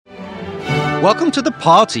Welcome to the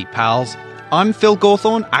party, pals. I'm Phil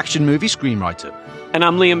Gawthorne, action movie screenwriter. And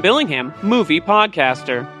I'm Liam Billingham, movie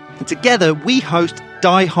podcaster. And together we host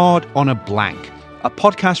Die Hard on a Blank, a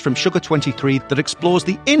podcast from Sugar 23 that explores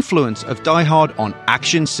the influence of Die Hard on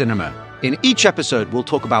action cinema. In each episode, we'll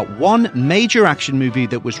talk about one major action movie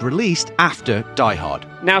that was released after Die Hard.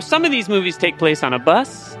 Now, some of these movies take place on a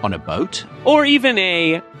bus, On a boat? or even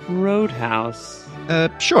a roadhouse.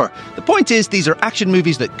 Sure. The point is, these are action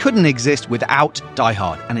movies that couldn't exist without Die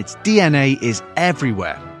Hard, and its DNA is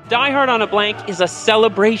everywhere. Die Hard on a Blank is a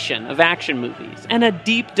celebration of action movies and a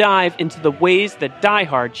deep dive into the ways that Die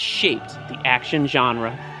Hard shaped the action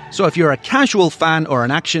genre. So if you're a casual fan or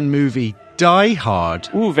an action movie Die Hard,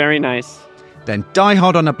 Ooh, very nice. then Die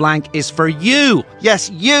Hard on a Blank is for you. Yes,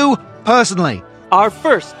 you personally. Our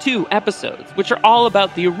first two episodes, which are all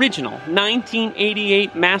about the original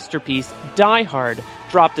 1988 masterpiece Die Hard,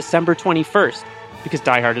 dropped December 21st, because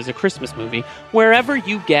Die Hard is a Christmas movie, wherever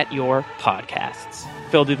you get your podcasts.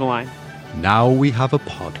 Phil, do the line. Now we have a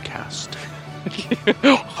podcast.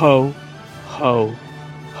 Ho, ho,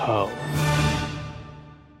 ho.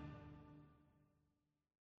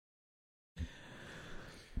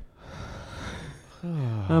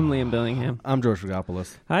 I'm Liam Billingham. I'm George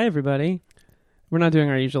Rogopoulos. Hi, everybody. We're not doing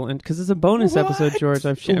our usual because it's a bonus episode, George.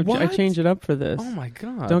 I changed it up for this. Oh my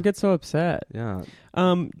god! Don't get so upset. Yeah.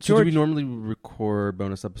 George, So do we normally record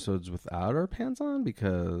bonus episodes without our pants on?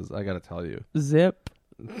 Because I got to tell you, zip.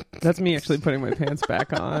 That's me actually putting my pants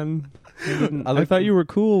back on. I I thought you were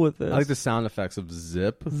cool with this. I like the sound effects of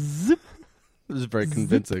zip. Zip. It was very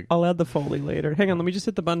convincing. I'll add the Foley later. Hang on, let me just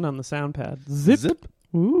hit the button on the sound pad. Zip. Zip.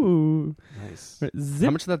 Ooh. Nice. Right, zip.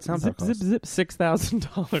 How much did that sound Zip, cost? zip, zip.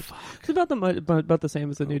 $6,000. It's about the same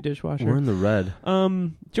as the new dishwasher. We're in the red.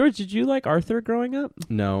 George, did you like Arthur growing up?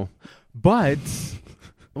 No, but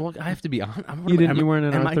well, I have to be honest. You weren't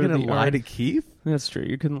an Am I Arthur going the to lie to Keith? That's true.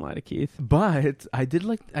 You couldn't lie to Keith. But I did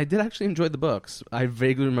actually enjoy the books. I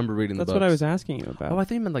vaguely remember reading the That's books. what I was asking you about. Oh, I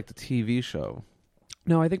think you meant like the TV show.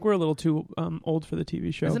 No, I think we're a little too old for the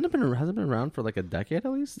TV show. Hasn't it been around for like a decade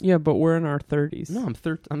at least? Yeah, but we're in our 30s. No,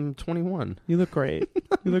 I'm 21. You look great.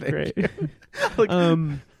 You look great. Like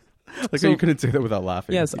so- you couldn't say that without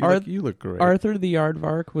laughing. Yes, you look great. Arthur the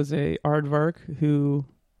Aardvark was a aardvark whose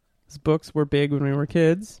books were big when we were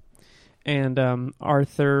kids. And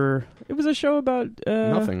Arthur, it was a show about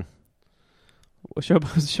Nothing. A show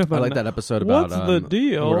about I like that episode about what's the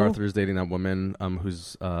deal? Lord Arthur's dating that woman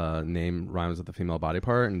whose name rhymes with the female body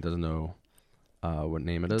part and doesn't know what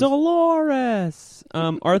name it is. Dolores.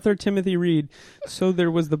 Arthur Timothy Reed. So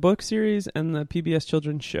there was the book series and the PBS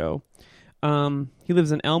children's show. He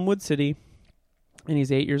lives in Elmwood City, and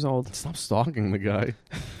he's 8 years old. Stop stalking the guy.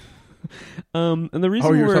 And the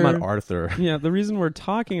reason you're talking about Arthur. Yeah, the reason we're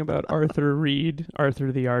talking about Arthur Reed,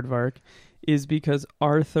 Arthur the Aardvark, is because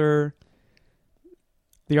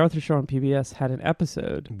the Arthur Show on PBS had an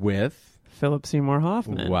episode With Philip Seymour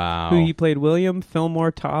Hoffman. Wow. Who he played William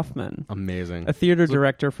Fillmore Toffman. Amazing. A theater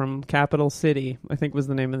director from Capital City, I think was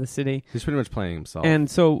the name of the city. He's pretty much playing himself. And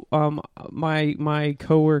so my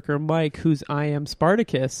coworker Mike, who's I Am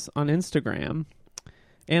Spartacus on Instagram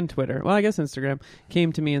and Twitter, well, I guess Instagram,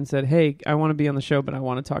 came to me and said, hey, I want to be on the show, but I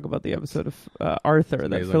want to talk about the episode of Arthur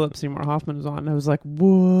that Philip Seymour Hoffman was on. And I was like,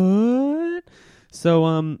 what? So,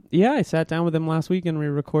 I sat down with him last week and we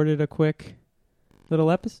recorded a quick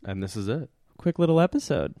little episode. And this is it. Quick little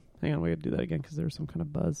episode. Hang on, we got to do that again because there was some kind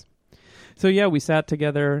of buzz. So, yeah, we sat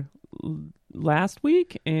together last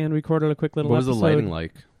week and recorded a quick little episode. What was the lighting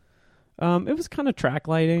like? It was kind of track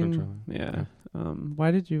lighting. Yeah.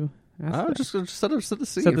 Why did you ask that? Just set the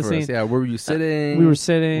scene Set the for scene. us. Yeah, where were you sitting? We were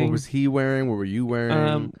sitting. What was he wearing? What were you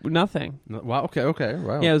wearing? Nothing. Wow, okay.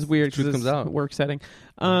 Wow. Yeah, it was weird. Truth comes out. Work setting.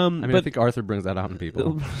 I think Arthur brings that out in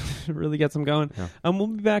people. It really gets them going. Yeah. We'll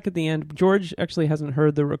be back at the end. George actually hasn't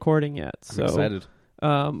heard the recording yet. So I'm excited.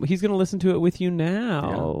 He's going to listen to it with you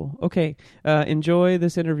now. Yeah. Okay. Enjoy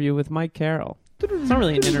this interview with Mike Carroll. It's not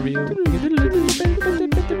really an interview.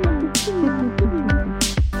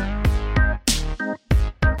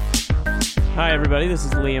 Hi, everybody. This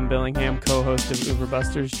is Liam Billingham, co-host of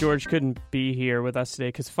Uberbusters. George couldn't be here with us today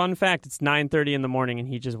because, fun fact, it's 9:30 in the morning and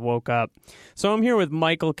he just woke up. So I'm here with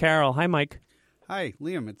Michael Carroll. Hi, Mike. Hi,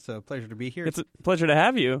 Liam. It's a pleasure to be here. It's a pleasure to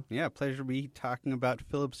have you. Yeah, pleasure to be talking about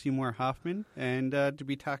Philip Seymour Hoffman and to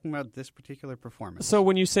be talking about this particular performance. So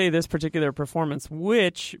when you say this particular performance,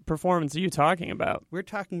 which performance are you talking about? We're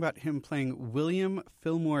talking about him playing William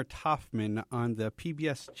Fillmore Toffman on the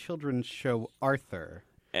PBS children's show Arthur.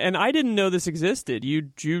 And I didn't know this existed. You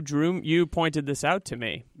pointed this out to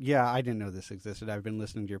me. Yeah, I didn't know this existed. I've been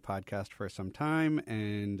listening to your podcast for some time,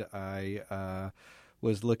 and I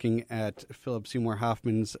was looking at Philip Seymour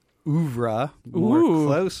Hoffman's oeuvre more Ooh.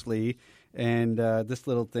 closely, and this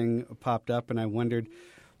little thing popped up, and I wondered,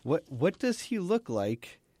 what does he look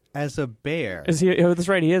like as a bear? Is he? Oh, that's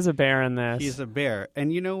right. He is a bear in this. He's a bear,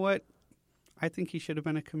 and you know what? I think he should have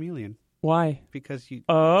been a chameleon. Why? Because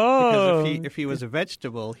Oh. if he was a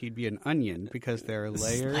vegetable, he'd be an onion because there are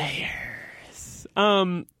layers.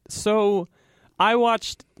 So I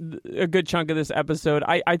watched a good chunk of this episode.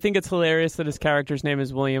 I think it's hilarious that his character's name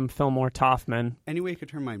is William Fillmore Toffman. Anyway, you could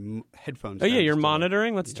turn my headphones Oh down yeah, you're just a little.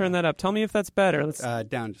 monitoring. Let's turn that up. Tell me if that's better. Let's.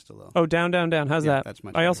 Down just a little. Oh, down. How's Yeah, that? that's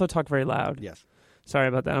much I better. also talk very loud. Yes, Sorry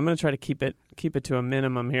about that. I'm going to try to keep it to a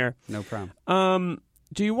minimum here. no problem.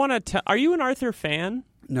 Do you want to? Are you an Arthur fan?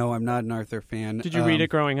 No, I'm not an Arthur fan. Did you read it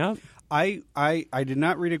growing up? I did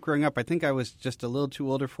not read it growing up. I think I was just a little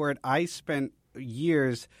too older for it. I spent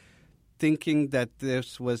years thinking that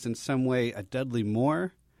this was in some way a Dudley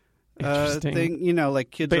Moore Interesting. thing. You know,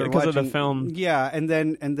 like kids are Because watching of the film. Yeah, and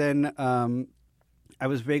then I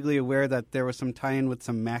was vaguely aware that there was some tie-in with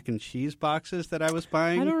some mac and cheese boxes that I was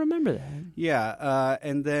buying. I don't remember that. Yeah,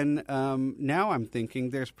 and then now I'm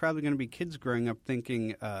thinking there's probably going to be kids growing up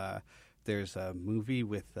thinking there's a movie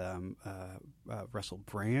with Russell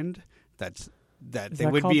Brand that Is they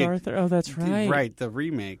that would called be Arthur? Oh, that's right. right, the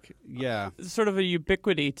remake. Yeah, It's sort of a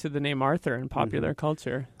ubiquity to the name Arthur in popular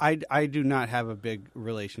culture. I do not have a big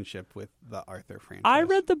relationship with the Arthur franchise. I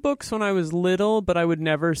read the books when I was little, but I would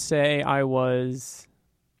never say I was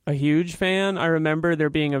a huge fan. I remember there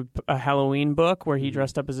being a Halloween book where he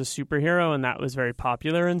dressed up as a superhero, and that was very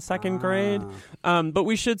popular in second grade. But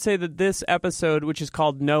we should say that this episode, which is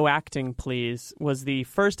called No Acting Please, was the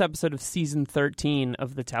first episode of season 13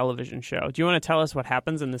 of the television show. Do you want to tell us what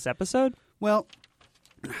happens in this episode? Well,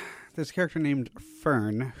 there's a character named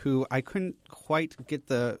Fern who I couldn't quite get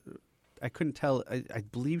I couldn't tell. I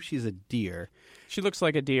believe she's a deer. She looks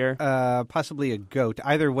like a deer. Possibly a goat.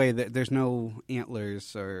 Either way, there's no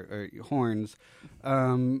antlers or horns.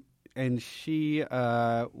 And she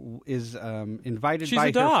is invited She's by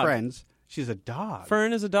a dog. her friends. She's a dog.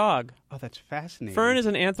 Fern is a dog. Oh, that's fascinating. Fern is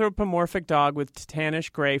an anthropomorphic dog with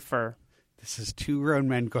tannish gray fur. This is two grown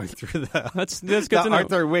men going through That's good the to know.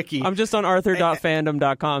 Arthur Wiki. I'm just on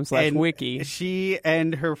arthur.fandom.com/wiki. She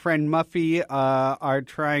and her friend Muffy are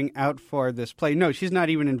trying out for this play. No, she's not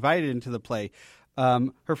even invited into the play.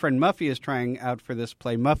 Her friend Muffy is trying out for this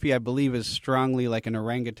play. Muffy, I believe, is strongly like an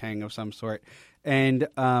orangutan of some sort. And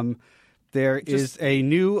there is a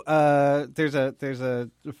new there's a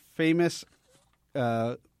famous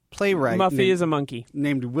playwright Muffy is a monkey.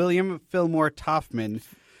 named William Fillmore Toffman,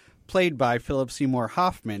 played by Philip Seymour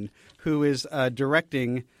Hoffman, who is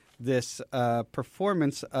directing this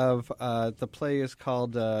performance of the play is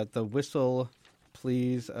called The Whistle,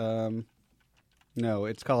 Please. No,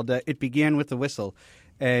 it's called It Began with the Whistle.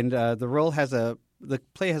 And the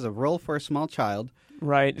play has a role for a small child.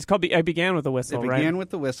 Right. It's called I Began with a Whistle, It right? began with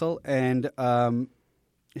the whistle, and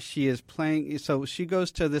she is playing. So she goes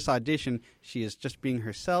to this audition. She is just being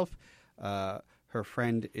herself. Her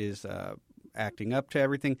friend is acting up to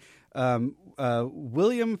everything.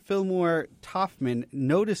 William Fillmore Toffman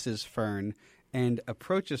notices Fern and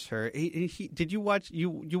approaches her. Did you watch? You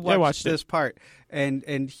watched this part,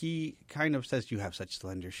 and he kind of says, "You have such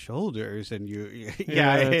slender shoulders," and you it's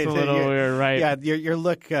a little weird, right? Yeah, your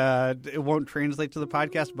look it won't translate to the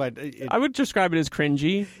podcast, but I would describe it as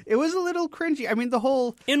cringy. it was a little cringy. I mean, the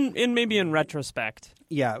whole Maybe in retrospect.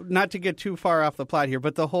 not to get too far off the plot here,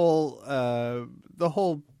 but the whole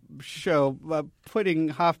show putting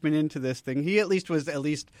Hoffman into this thing, he was at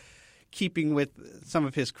least keeping with some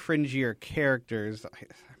of his cringier characters.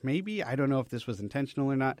 Maybe. I don't know if this was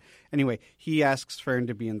intentional or not. Anyway, he asks Fern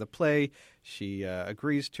to be in the play. She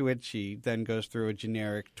agrees to it. She then goes through a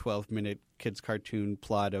generic 12-minute kids' cartoon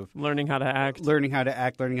plot of Learning how to act. learning how to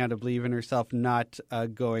act, learning how to believe in herself, not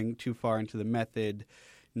going too far into the method,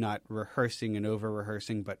 not rehearsing and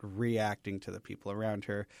over-rehearsing, but reacting to the people around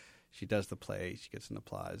her. She does the play. She gets an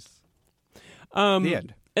applause. The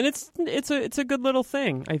end. And it's a good little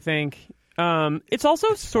thing, I think. It's also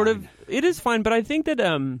it is fine, but I think that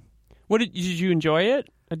did you enjoy it?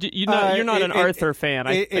 You're not an Arthur fan.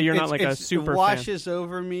 You're not like a super It fan. washes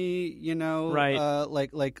over me, Right.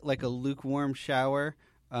 Like a lukewarm shower.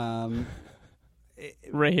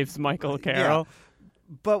 Raves Michael Carroll. Yeah.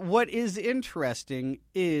 But what is interesting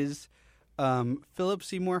is Philip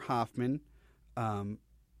Seymour Hoffman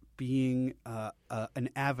being an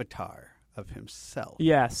avatar of himself.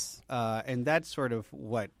 Yes. And that's sort of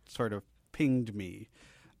what sort of pinged me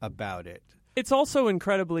about it. It's also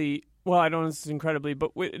incredibly, well, I don't know if it's incredibly,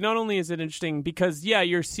 but not only is it interesting because, yeah,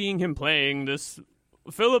 you're seeing him playing this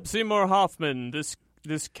Philip Seymour Hoffman, this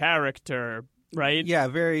this character, right? Yeah,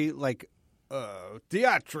 very like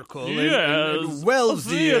theatrical and Yes, Wellesian. a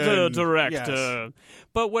theater director. Yes.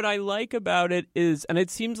 But what I like about it is, and it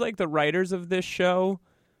seems like the writers of this show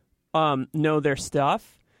know their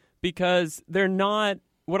stuff, because they're not.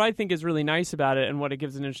 What I think is really nice about it, and what it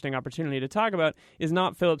gives an interesting opportunity to talk about, is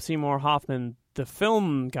not Philip Seymour Hoffman, the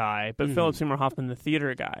film guy, but Philip Seymour Hoffman, the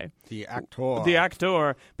theater guy. The actor. The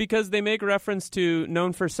actor, because they make reference to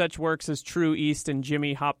known for such works as True East and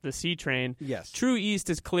Jimmy Hop the Sea Train. Yes. True East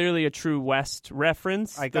is clearly a True West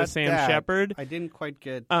reference. I got Sam that. Shepard. I didn't quite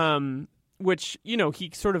get. Which,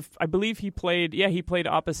 he sort of, I believe he played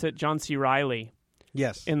opposite John C. Reilly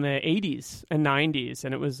Yes. in the 80s and 90s,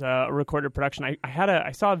 and it was a recorded production.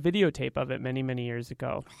 I saw a videotape of it many, many years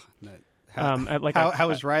ago. How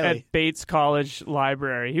was Riley? At Bates College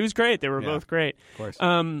Library. He was great. They were both great. Of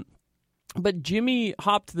course. But Jimmy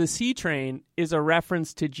Hopped the Sea Train is a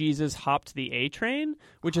reference to Jesus Hopped the A Train,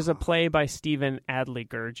 which is a play by Stephen Adly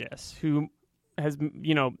Gurgis, who has,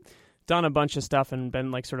 done a bunch of stuff and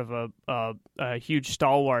been like sort of a huge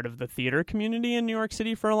stalwart of the theater community in New York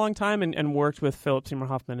City for a long time, and worked with Philip Seymour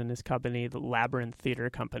Hoffman and his company, the Labyrinth Theater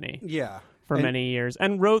Company. Yeah. For many years,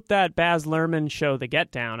 and wrote that Baz Luhrmann show, The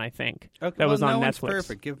Get Down, I think. Okay, that was on no Netflix. One's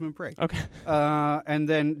perfect. Give him a break. Okay. And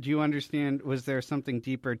then, do you understand? Was there something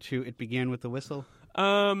deeper to It Began with the Whistle?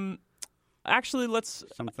 Actually, let's.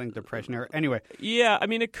 Something depression era. Anyway. Yeah, I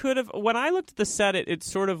mean, it could have. When I looked at the set, it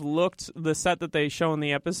sort of looked, the set that they show in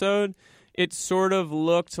the episode, it sort of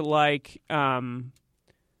looked like.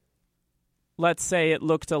 Let's say it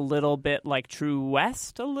looked a little bit like True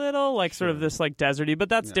West, a little like sort of this like deserty, but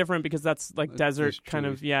that's different because that's like desert kind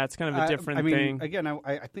of. Yeah, it's kind of a different thing. Again,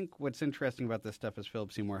 I think what's interesting about this stuff is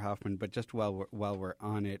Philip Seymour Hoffman. But just while we're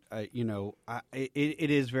on it,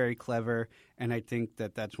 it is very clever, and I think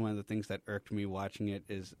that's one of the things that irked me watching it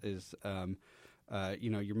is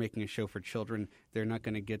you're making a show for children. They're not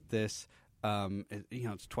going to get this.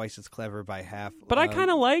 It's twice as clever by half. But I kind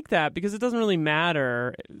of like that because it doesn't really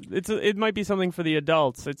matter. It might be something for the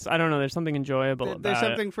adults. I don't know. There's something enjoyable about it. There's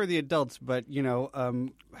something for the adults, but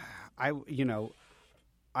I'm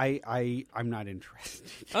not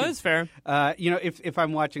interested. Oh, that's fair. If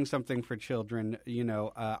I'm watching something for children,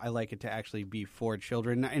 I like it to actually be for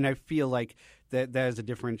children, and I feel like that there's a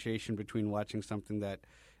differentiation between watching something that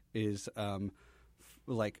is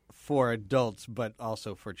like for adults but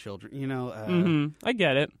also for children. I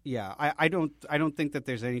get it. Yeah, I don't think that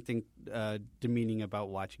there's anything demeaning about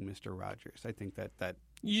watching Mr. Rogers. I think that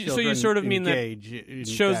so you sort of mean that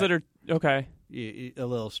shows that are okay a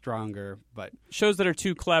little stronger, but shows that are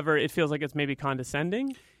too clever, it feels like it's maybe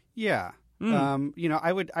condescending. Yeah.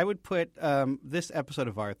 I would put this episode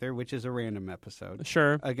of Arthur, which is a random episode,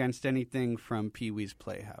 sure, against anything from Pee-wee's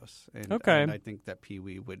Playhouse. And, okay, and I think that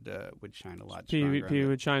Pee-wee would shine a lot. Pee-wee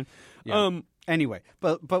would shine. Yeah. Anyway,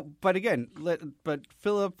 but again, William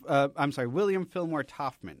Fillmore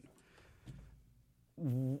Hoffman.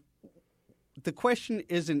 The question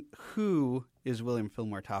isn't who is William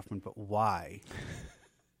Fillmore Hoffman, but why.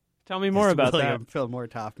 Tell me more about William that. Fillmore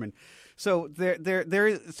Hoffman. So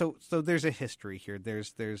there's a history here.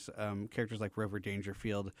 There's characters like Rover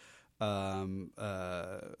Dangerfield, and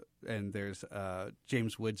there's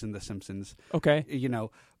James Woods in The Simpsons. Okay,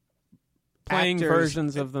 playing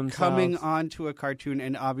versions of themselves coming onto a cartoon,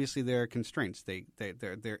 and obviously there are constraints.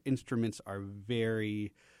 Their instruments are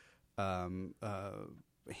very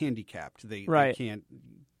handicapped. They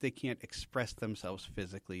can't express themselves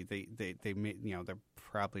physically. They may, they're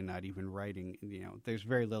probably not even writing. There's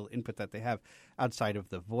very little input that they have outside of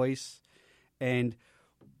the voice. And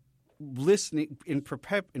listening in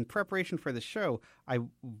preparation for the show, I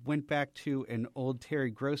went back to an old Terry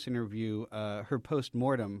Gross interview, her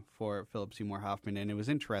post-mortem for Philip Seymour Hoffman, and it was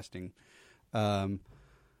interesting. Her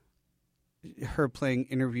playing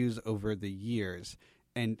interviews over the years,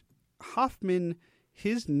 and Hoffman,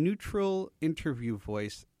 his neutral interview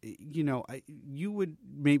voice, you would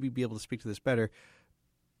maybe be able to speak to this better.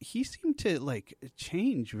 He seemed to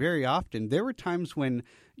change very often. There were times when,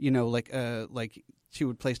 she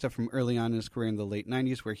would play stuff from early on in his career in the late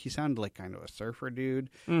 90s where he sounded like kind of a surfer dude,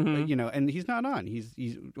 and he's not on.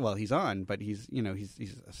 He's on, but he's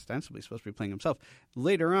ostensibly supposed to be playing himself.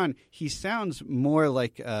 Later on, he sounds more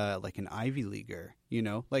like an Ivy Leaguer,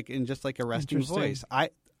 in just like a resting voice.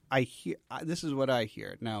 I hear this is what I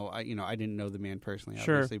hear. Now, I didn't know the man personally,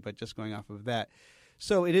 obviously, but just going off of that.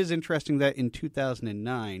 So it is interesting that in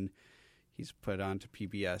 2009, he's put onto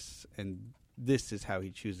PBS, and this is how he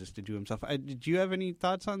chooses to do himself. Did you have any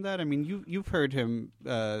thoughts on that? I mean, you've heard him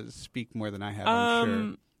speak more than I have, I'm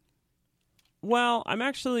sure. Well, I'm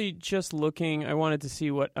actually just looking. I wanted to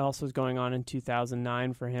see what else was going on in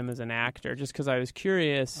 2009 for him as an actor, just because I was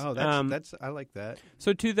curious. Oh, that's I like that.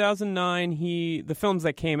 So 2009, the films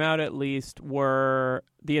that came out at least were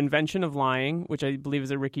The Invention of Lying, which I believe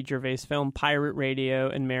is a Ricky Gervais film, Pirate Radio,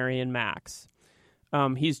 and Mary and Max.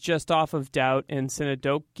 He's just off of Doubt in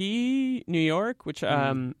Synecdoche, New York, which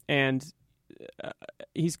and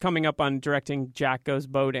he's coming up on directing Jack Goes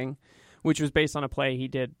Boating, which was based on a play he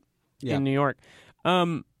did in New York.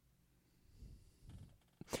 To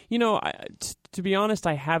be honest,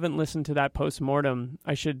 I haven't listened to that postmortem.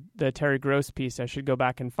 The Terry Gross piece. I should go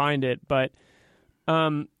back and find it. But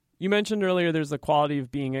you mentioned earlier there's the quality of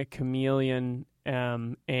being a chameleon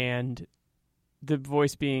and the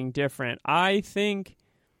voice being different. I think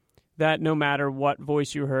that no matter what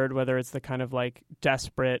voice you heard, whether it's the kind of like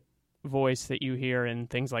desperate voice that you hear in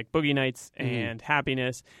things like Boogie Nights and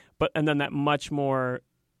Happiness, and then that much more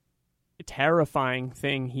terrifying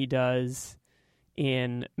thing he does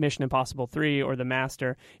in Mission Impossible 3 or The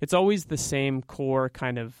Master, it's always the same core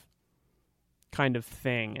kind of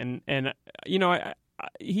thing. And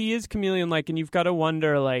he is chameleon-like, and you've got to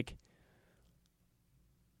wonder, like,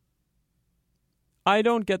 I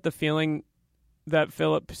don't get the feeling that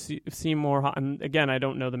Philip Seymour, and again, I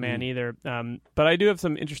don't know the man either, but I do have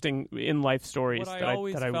some interesting in-life stories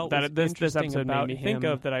that this episode made me think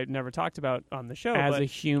of that I never talked about on the show. As a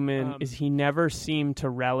human, is he never seemed to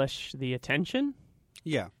relish the attention?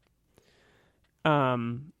 Yeah.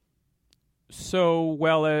 Whereas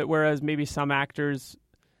maybe some actors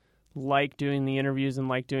like doing the interviews and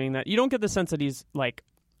like doing that, you don't get the sense that he's like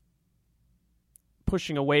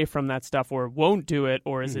pushing away from that stuff or won't do it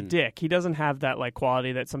or is a dick. He doesn't have that like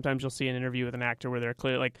quality that sometimes you'll see in an interview with an actor where they're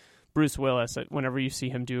clearly like Bruce Willis. Whenever you see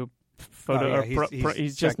him do photo,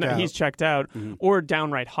 he's checked out or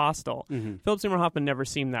downright hostile. Philip Seymour Hoffman never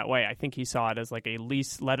seemed that way. I think he saw it as like a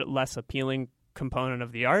less appealing component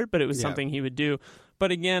of the art, but it was something he would do.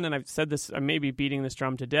 But again, and I've said this, I may be beating this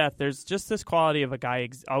drum to death, there's just this quality of a guy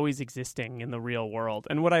always existing in the real world.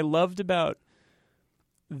 And what I loved about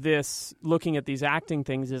this, looking at these acting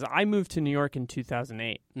things, is I moved to New York in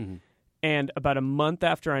 2008. And about a month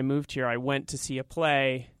after I moved here, I went to see a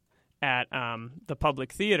play at the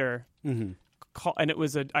Public Theater. And it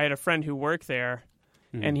was I had a friend who worked there,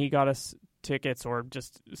 and he got us tickets or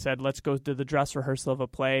just said, let's go to the dress rehearsal of a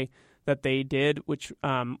play that they did, which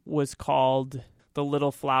was called The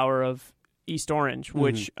Little Flower of East Orange,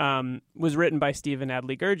 which was written by Stephen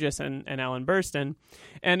Adly Gurgis and Ellen Burstyn.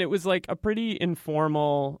 And it was like a pretty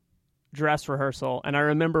informal dress rehearsal. And I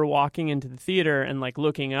remember walking into the theater and like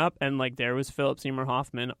looking up, and like there was Philip Seymour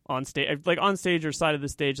Hoffman on stage or side of the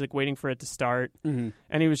stage, like waiting for it to start. And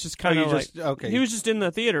he was just kind of he was just in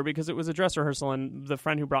the theater because it was a dress rehearsal, and the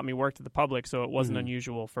friend who brought me worked at the Public, so it wasn't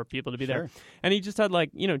unusual for people to be there. And he just had like,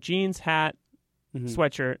 jeans, hat,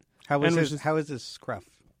 sweatshirt. How is his scruff?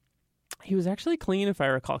 He was actually clean, if I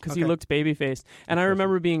recall, because he looked baby-faced. And I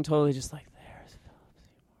remember being totally just like, there's Philip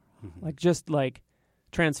Seymour. Like, just like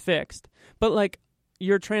transfixed. But like,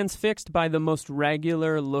 you're transfixed by the most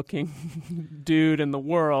regular-looking dude in the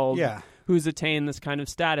world who's attained this kind of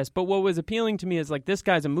status. But what was appealing to me is like, this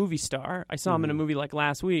guy's a movie star. I saw him in a movie like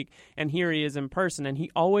last week, and here he is in person. And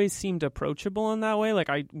he always seemed approachable in that way. Like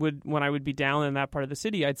when I would be down in that part of the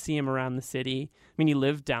city, I'd see him around the city. I mean, he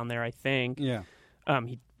lived down there, I think. Yeah.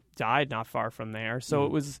 He died not far from there, so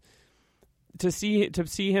it was to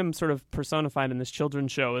see him sort of personified in this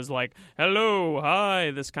children's show as like, hello,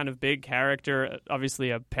 hi, this kind of big character,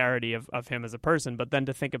 obviously a parody of him as a person, but then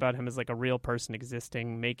to think about him as like a real person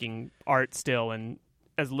existing, making art still, and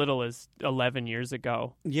as little as 11 years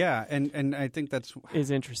ago. Yeah, and I think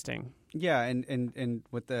is interesting. Yeah, and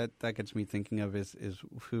what that gets me thinking of is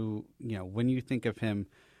who, when you think of him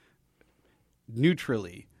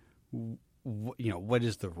neutrally, what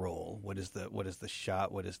is the role? What is the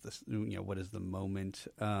shot? What is the what is the moment?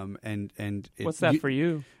 And what's that for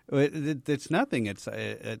you? It's nothing. It's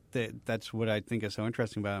that's what I think is so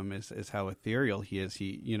interesting about him is how ethereal he is.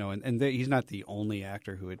 He he's not the only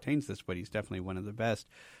actor who attains this, but he's definitely one of the best.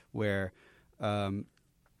 Where, my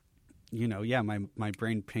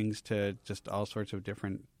brain pings to just all sorts of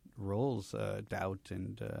different roles, Doubt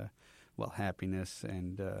and Happiness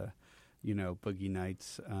and. Boogie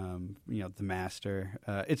Nights, The Master.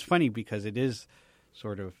 It's funny because it is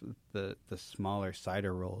sort of the smaller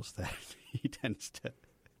cider roles that he tends to.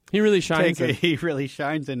 He really shines in. He really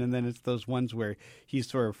shines in, and then it's those ones where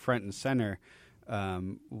he's sort of front and center,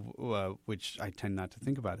 which I tend not to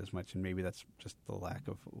think about as much, and maybe that's just the lack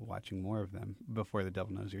of watching more of them. Before the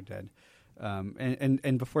Devil Knows You're Dead.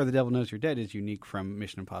 And Before the Devil Knows You're Dead is unique from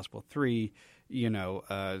Mission Impossible 3.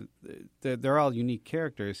 They're all unique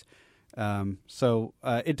characters. So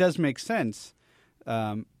it does make sense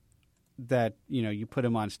that, you put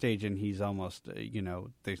him on stage and he's almost,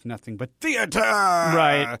 there's nothing but theater.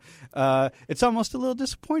 Right. It's almost a little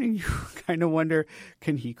disappointing. You kind of wonder,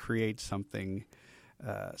 can he create something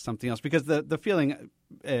else? Because the feeling,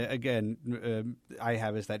 again, I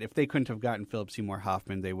have is that if they couldn't have gotten Philip Seymour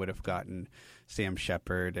Hoffman, they would have gotten Sam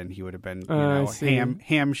Shepard, and he would have been,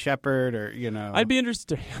 Ham Shepard, or I'd be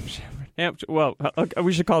interested. Ham Shepard. Well,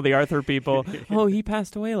 we should call the Arthur people. Oh, he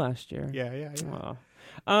passed away last year. Yeah. Wow.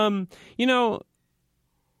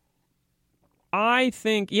 I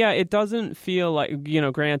think, it doesn't feel like,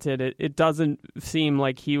 granted, it doesn't seem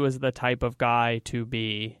like he was the type of guy to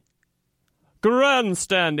be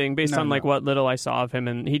grandstanding based on what little I saw of him,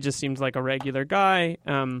 and he just seems like a regular guy.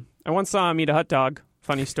 I once saw him eat a hot dog.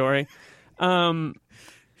 Funny story. Not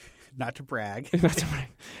to brag. Not to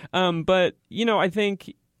brag. But, I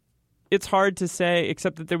think it's hard to say,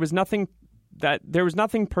 except that there was nothing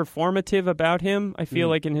performative about him. I feel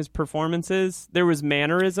like in his performances there was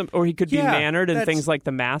mannerism, or he could be mannered in things like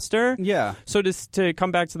The Master. Yeah. So just to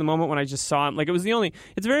come back to the moment when I just saw him,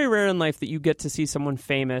 it's very rare in life that you get to see someone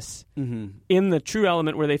famous in the true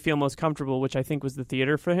element where they feel most comfortable, which I think was the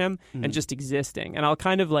theater for him, and just existing. And I'll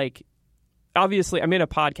kind of obviously, I made a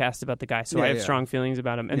podcast about the guy, so I have strong feelings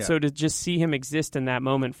about him. And so to just see him exist in that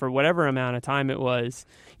moment for whatever amount of time it was,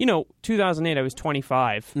 2008, I was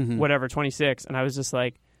 25, 26, and I was just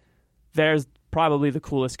like, there's probably the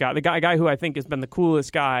coolest guy. The guy who I think has been the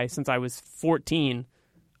coolest guy since I was 14,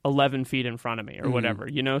 11 feet in front of me or whatever,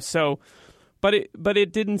 So, but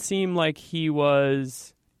it didn't seem like he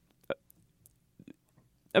was...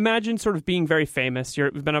 Imagine sort of being very famous.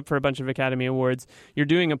 You've been up for a bunch of Academy Awards. You're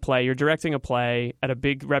doing a play. You're directing a play at a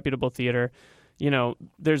big, reputable theater.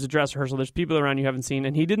 There's a dress rehearsal. There's people around you haven't seen.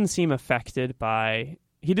 And he didn't seem affected by...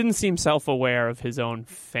 He didn't seem self-aware of his own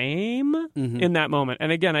fame in that moment.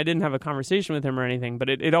 And again, I didn't have a conversation with him or anything, but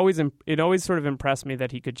it always sort of impressed me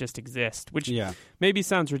that he could just exist, which maybe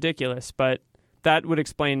sounds ridiculous, but that would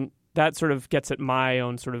explain... That sort of gets at my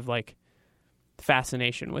own sort of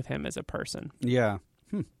fascination with him as a person. Yeah.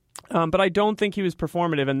 But I don't think he was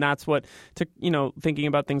performative, and that's what, thinking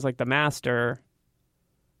about things like The Master,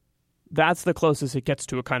 that's the closest it gets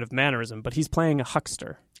to a kind of mannerism. But he's playing a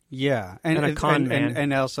huckster, and a con man,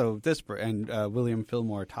 and also William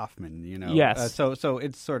Fillmore Hoffman, Yes. So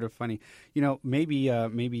it's sort of funny,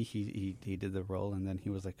 maybe he did the role, and then he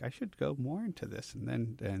was like, I should go more into this,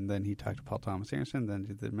 and then he talked to Paul Thomas Anderson, then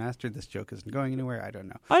did The Master. This joke isn't going anywhere. I don't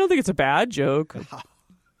know. I don't think it's a bad joke.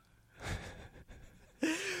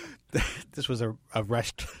 This was a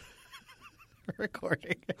rushed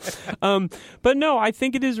recording. But no, I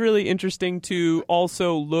think it is really interesting to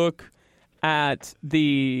also look at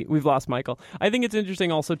we've lost Michael. I think it's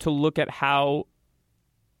interesting also to look at how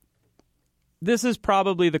this is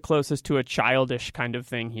probably the closest to a childish kind of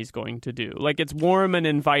thing he's going to do. It's warm and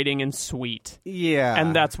inviting and sweet. Yeah.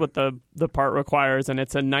 And that's what the part requires, and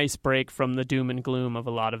it's a nice break from the doom and gloom of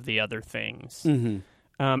a lot of the other things. And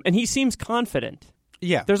he seems confident.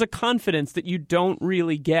 Yeah. There's a confidence that you don't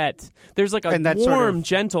really get. There's a warm,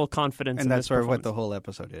 gentle confidence. And that's sort of what the whole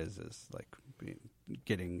episode is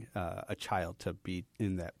getting a child to be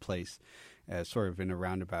in that place sort of in a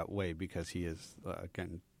roundabout way, because he is,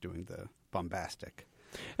 again, doing the bombastic.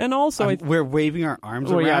 And also, we're waving our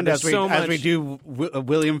arms around as we do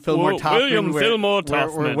William Fillmore Hoffman.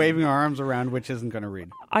 We're waving our arms around, which isn't going to read.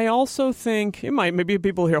 I also think maybe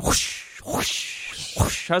people hear whoosh, whoosh.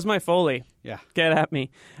 Whoosh, how's my Foley? Yeah. Get at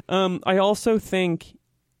me. I also think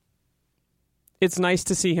it's nice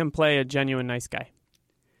to see him play a genuine nice guy.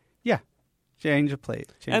 Yeah. Change of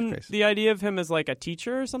plate. And the idea of him as a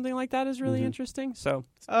teacher or something like that is really interesting. So,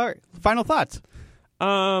 all right. Final thoughts.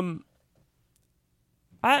 No,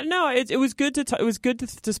 it was good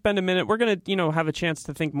to spend a minute. We're gonna have a chance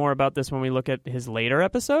to think more about this when we look at his later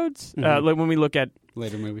episodes. When we look at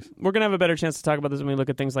later movies, we're gonna have a better chance to talk about this when we look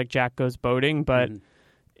at things like Jack Goes Boating. But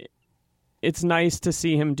it's nice to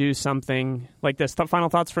see him do something like this. Final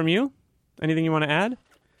thoughts from you? Anything you want to add?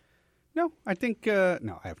 No, I think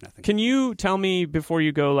no, I have nothing. Can you tell me before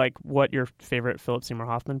you go what your favorite Philip Seymour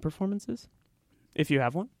Hoffman performance is, if you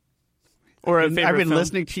have one? Or I've been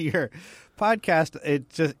listening to your podcast.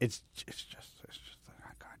 It's just a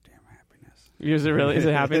goddamn happiness. Is it really? Is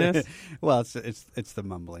it happiness? Well, it's the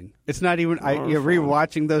mumbling. It's not even. You're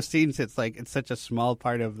rewatching those scenes. It's it's such a small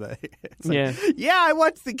part of the. I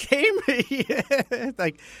watched the game.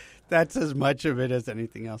 That's as much of it as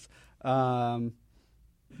anything else.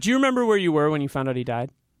 Do you remember where you were when you found out he died?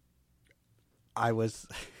 I was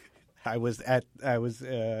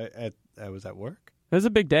at work. It was a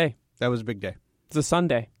big day. That was a big day. It's a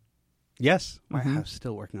Sunday. Yes, Mhm. I was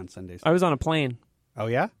still working on Sundays. I was on a plane, Oh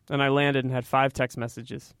yeah. and I landed and had 5 text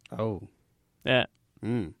messages. Oh. Yeah.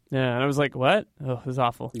 Mm. Yeah, and I was like, what? Oh, it was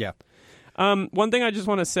awful. Yeah. One thing I just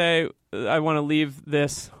want to say, I want to leave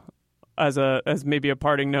this as maybe a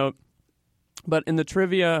parting note, but in the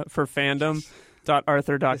trivia for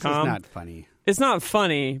fandom.arthur.com, This is not funny. it's not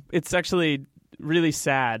funny. It's actually really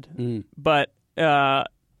sad. Mm. But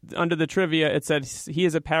under the trivia, it said he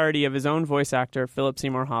is a parody of his own voice actor, Philip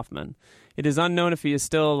Seymour Hoffman. It is unknown if he is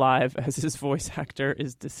still alive, as his voice actor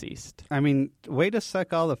is deceased. I mean, way to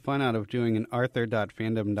suck all the fun out of doing an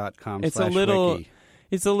arthur.fandom.com It's a little- wiki.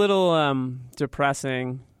 It's a little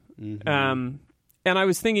depressing. Mhm. And I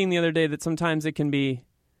was thinking the other day that sometimes it can be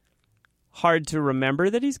hard to remember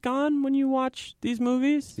that he's gone when you watch these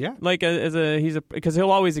movies. Yeah. Like because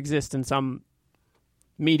he'll always exist in some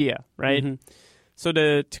media, right? Mhm. So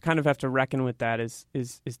to kind of have to reckon with that is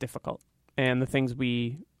difficult. And the things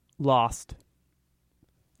we lost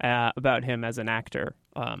about him as an actor,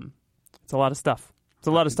 it's a lot of stuff. It's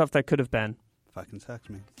a lot of stuff that could have been. Fucking sucks,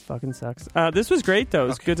 man. Fucking sucks. This was great though. It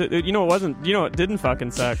was good to, you know it didn't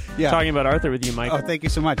fucking suck. Yeah. Talking about Arthur with you, Mike. Oh, thank you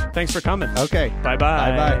so much. Thanks for coming. Okay.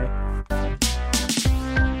 Bye-bye. Bye-bye.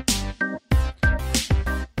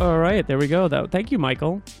 All right, there we go. Thank you,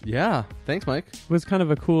 Michael. Yeah. Thanks, Mike. It was kind of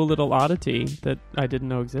a cool little oddity that I didn't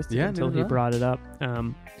know existed Yeah, until neither he did I. brought it up.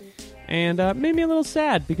 And made me a little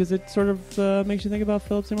sad because it sort of makes you think about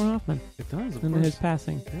Philip Seymour Hoffman It does, of and course. his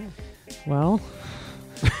passing. Yeah. Well,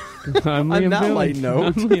 I'm On Liam that light note.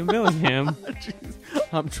 I'm Liam Billingham,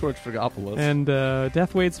 I'm George Frigopoulos. and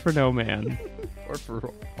death waits for no man. Or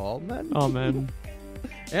for all men? All men,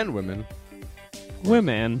 And women.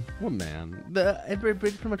 women Woman.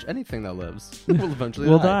 Pretty much anything that lives will eventually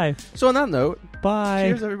will die. So on that note, Bye.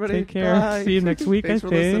 cheers, everybody. Take care. Bye. See you next week. Thanks I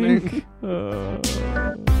for think.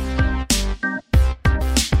 listening.